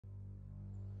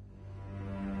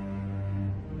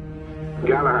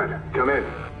Galahad, come in.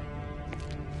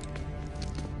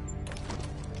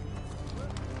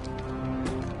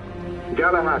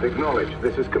 Galahad, acknowledge.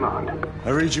 This is command.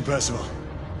 I read you, Percival.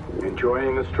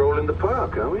 Enjoying a stroll in the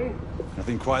park, are we?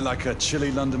 Nothing quite like a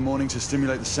chilly London morning to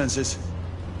stimulate the senses.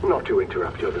 Not to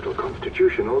interrupt your little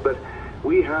constitutional, but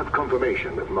we have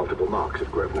confirmation of multiple marks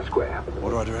at Grosvenor Square.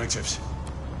 What are our directives?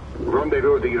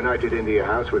 Rendezvous at the United India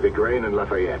House with Igraine and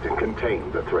Lafayette and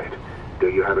contain the threat. Do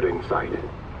you have it in sight?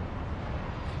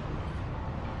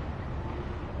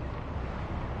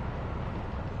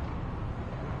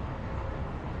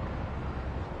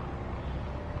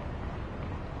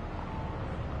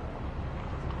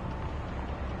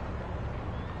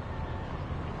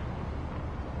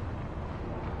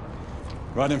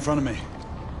 Right in front of me.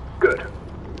 Good.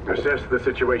 Assess the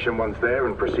situation once there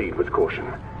and proceed with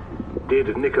caution.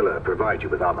 Did Nicola provide you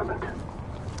with armament?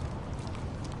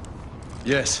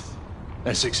 Yes.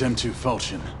 Essex M2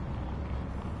 Falchion.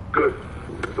 Good.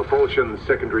 The Falchion's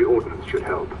secondary ordnance should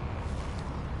help.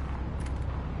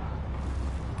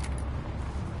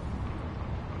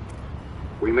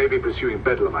 We may be pursuing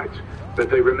Bedlamites,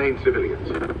 but they remain civilians.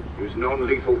 Use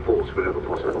non-lethal force whenever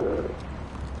possible.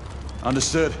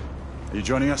 Understood. Are you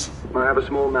joining us? I have a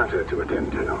small matter to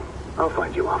attend to. I'll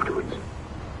find you afterwards.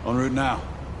 En route now.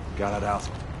 Galahad out.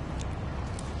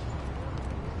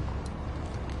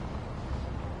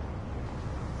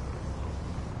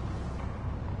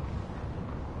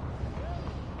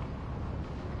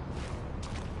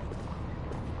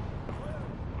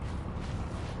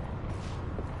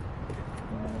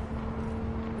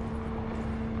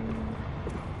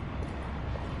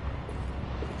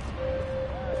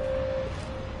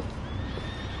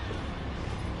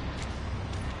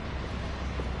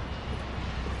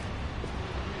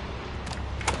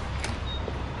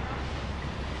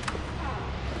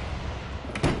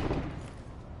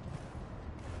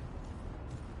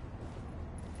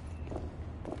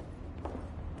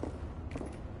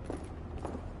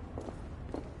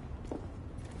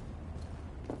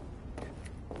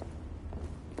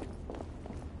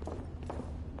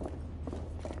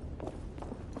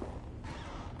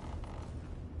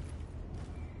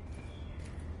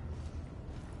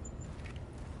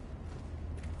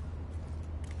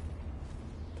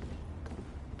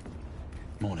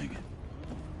 Morning.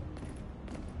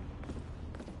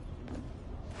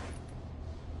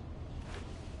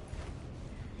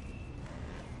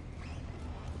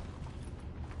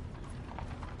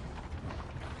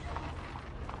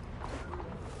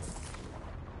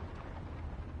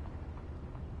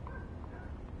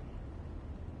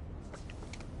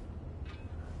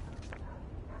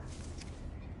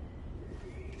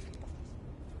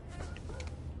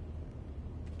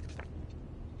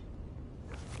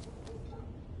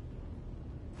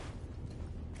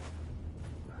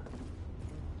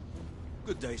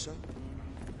 Good day, sir.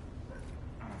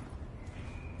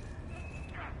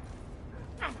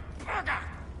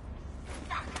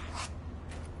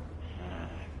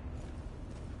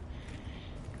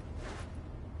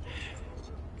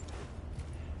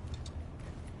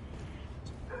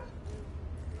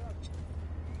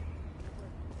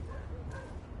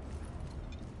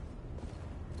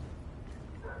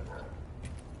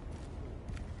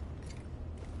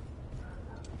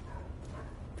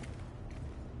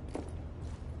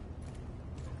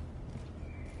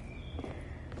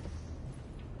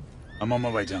 I'm on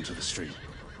my way down to the street.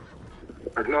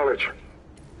 Acknowledge.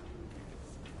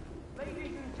 Ladies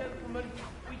and gentlemen,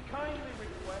 we kindly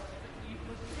request that you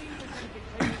proceed as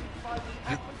indicated by the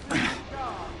officers in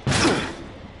charge.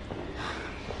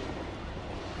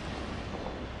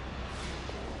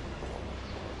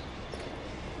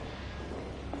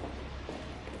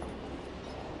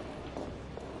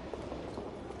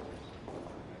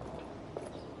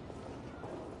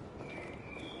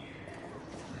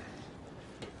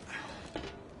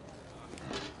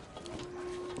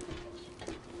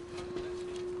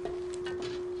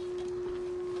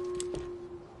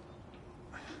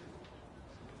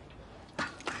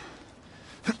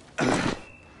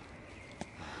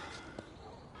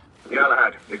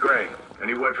 Galahad, Igraine,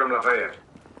 any word from Lafayette?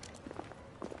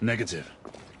 Negative.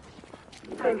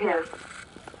 Same here.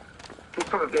 He's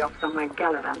probably off somewhere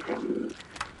gallivanting.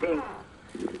 Being,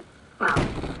 well,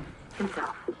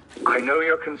 himself. I know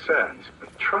your concerns,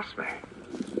 but trust me,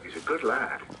 he's a good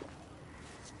lad.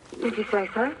 If you say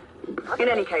so. In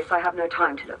any case, I have no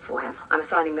time to look for him. I'm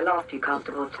assigning the last few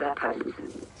constables to their posts.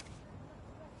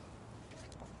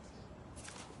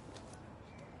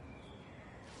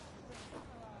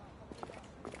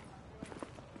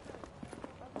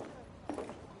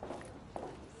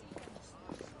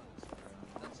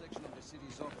 That section of the city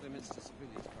is off limits to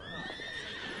civilians.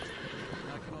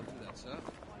 I cannot do that, sir.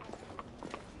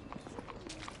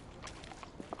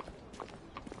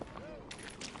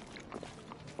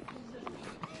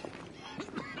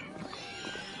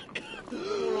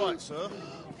 All right, sir. Try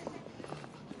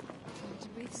to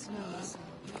breathe slowly, sir.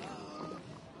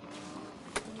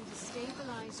 You need to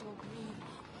stabilize your breathing.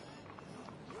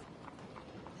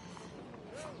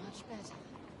 There. Much better.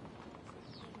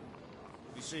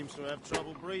 He seems to have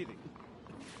trouble breathing.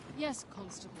 Yes,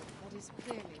 Constable, that is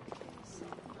clearly the case.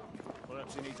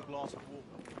 Perhaps he needs a glass of water.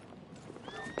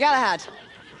 Galahad,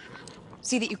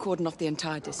 see that you cordon off the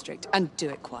entire district, and do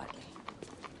it quietly.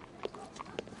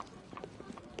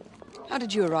 How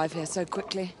did you arrive here so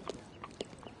quickly?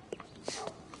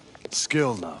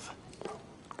 Skill, love.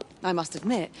 I must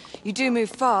admit, you do move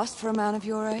fast for a man of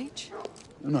your age.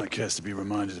 No knight cares to be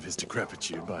reminded of his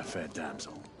decrepitude by a fair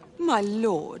damsel. My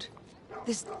lord,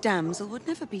 this damsel would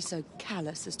never be so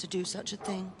callous as to do such a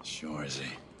thing. Sure is he.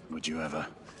 Would you ever?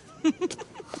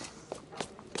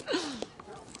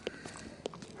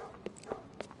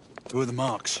 Who are the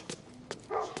marks?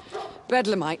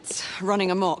 Bedlamites, running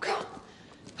amok.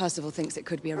 Percival thinks it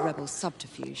could be a rebel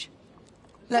subterfuge.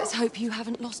 Let's hope you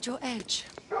haven't lost your edge.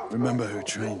 Remember who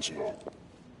trained you?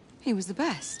 He was the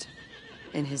best.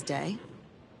 In his day.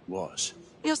 Was.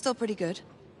 You're still pretty good.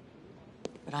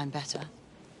 But I'm better.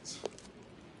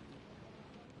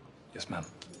 Yes, ma'am.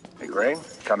 Igraine,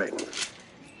 come in.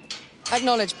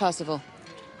 Acknowledge, Percival.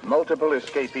 Multiple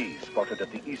escapees spotted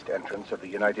at the east entrance of the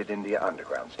United India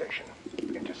Underground Station.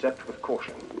 Intercept with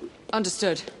caution.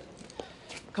 Understood.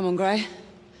 Come on, Grey.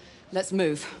 Let's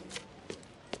move.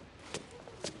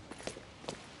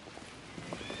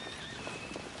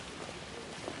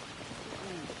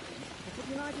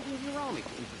 The United India Army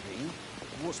intervene.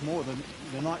 What's more,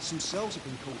 the knights themselves have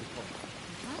been called upon.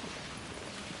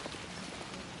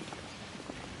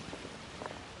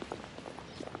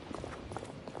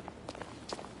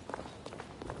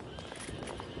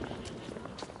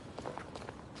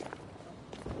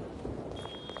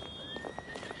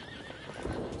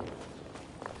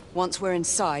 Once we're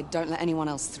inside, don't let anyone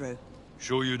else through.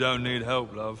 Sure you don't need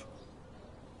help, love?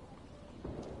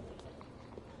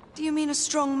 Do you mean a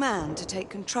strong man to take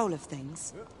control of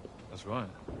things? That's right.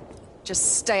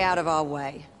 Just stay out of our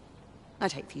way.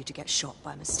 I'd hate for you to get shot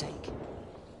by mistake.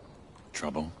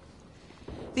 Trouble?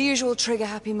 The usual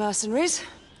trigger-happy mercenaries.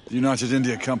 The United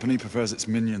India Company prefers its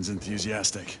minions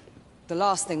enthusiastic. The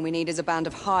last thing we need is a band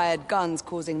of hired guns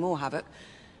causing more havoc.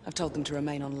 I've told them to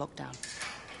remain on lockdown.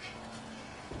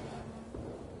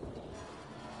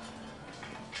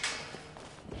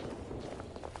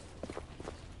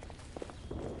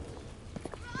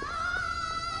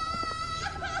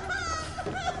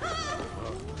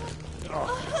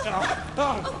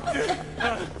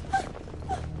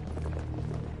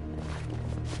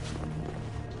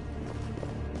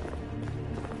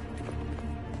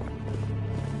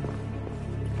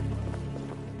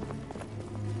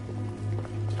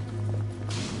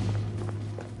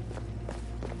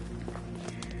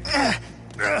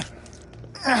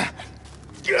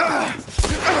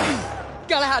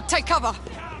 Galahad, take cover!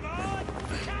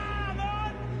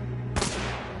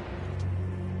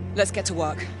 Let's get to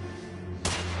work.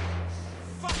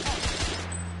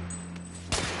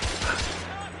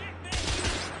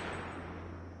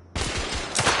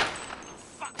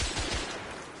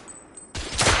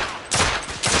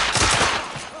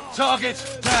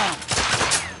 Target down!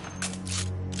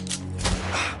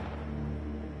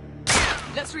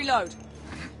 Let's reload.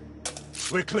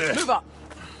 We're clear. Move up.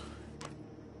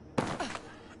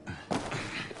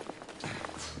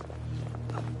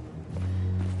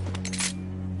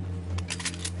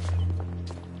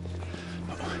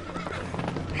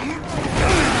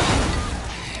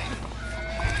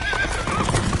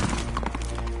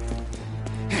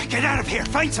 Get out of here!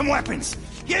 Find some weapons!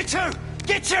 You two!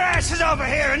 Get your asses over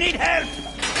here! I need help!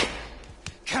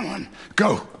 Come on.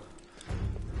 Go!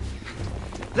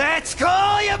 Let's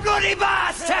go, you bloody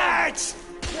bastards!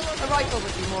 A rifle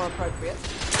would be more appropriate.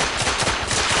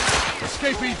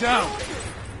 Escapee down!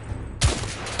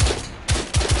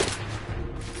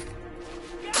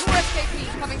 More escapees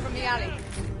coming from the alley.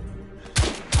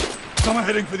 Some are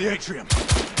heading for the atrium.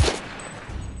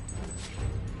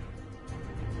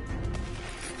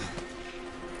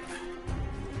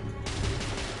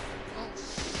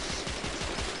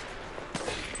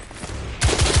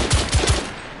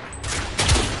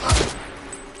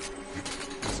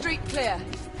 Street clear.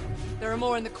 There are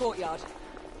more in the courtyard.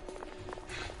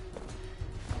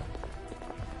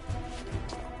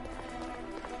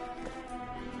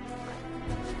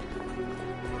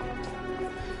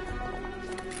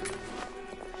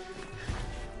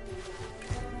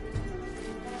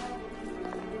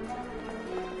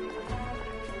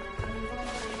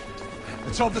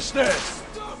 It's on the stairs.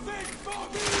 Stop it,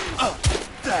 Bobby! Oh,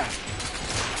 there.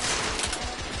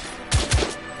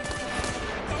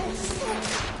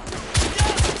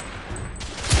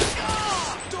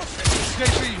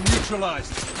 Escapee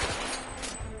neutralized.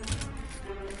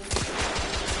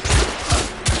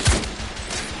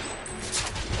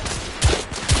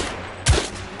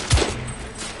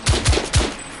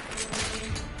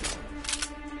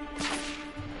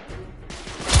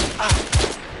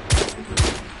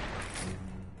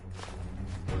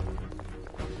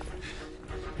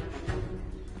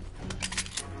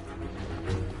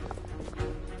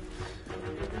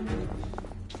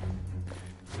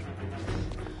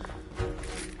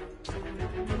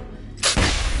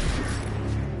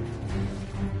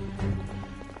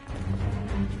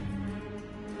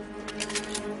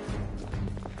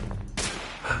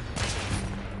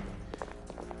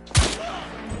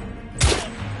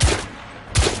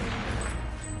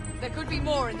 There could be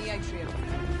more in the atrium.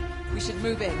 We should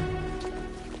move in.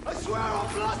 I swear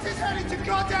I'll blast his head into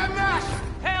goddamn mash!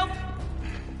 Help!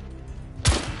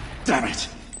 Damn it.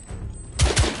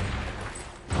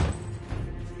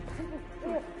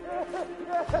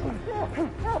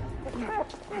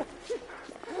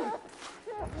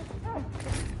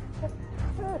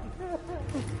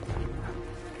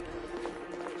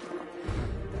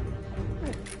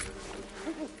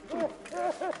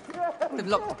 They've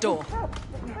locked the door.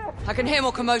 I can hear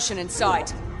more commotion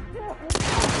inside.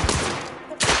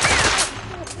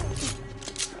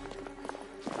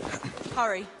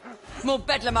 Hurry. More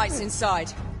bedlamites inside.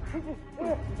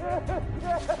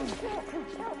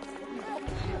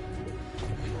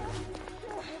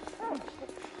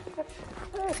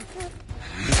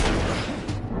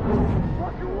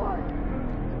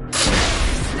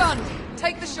 Stunned.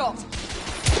 Take the shot.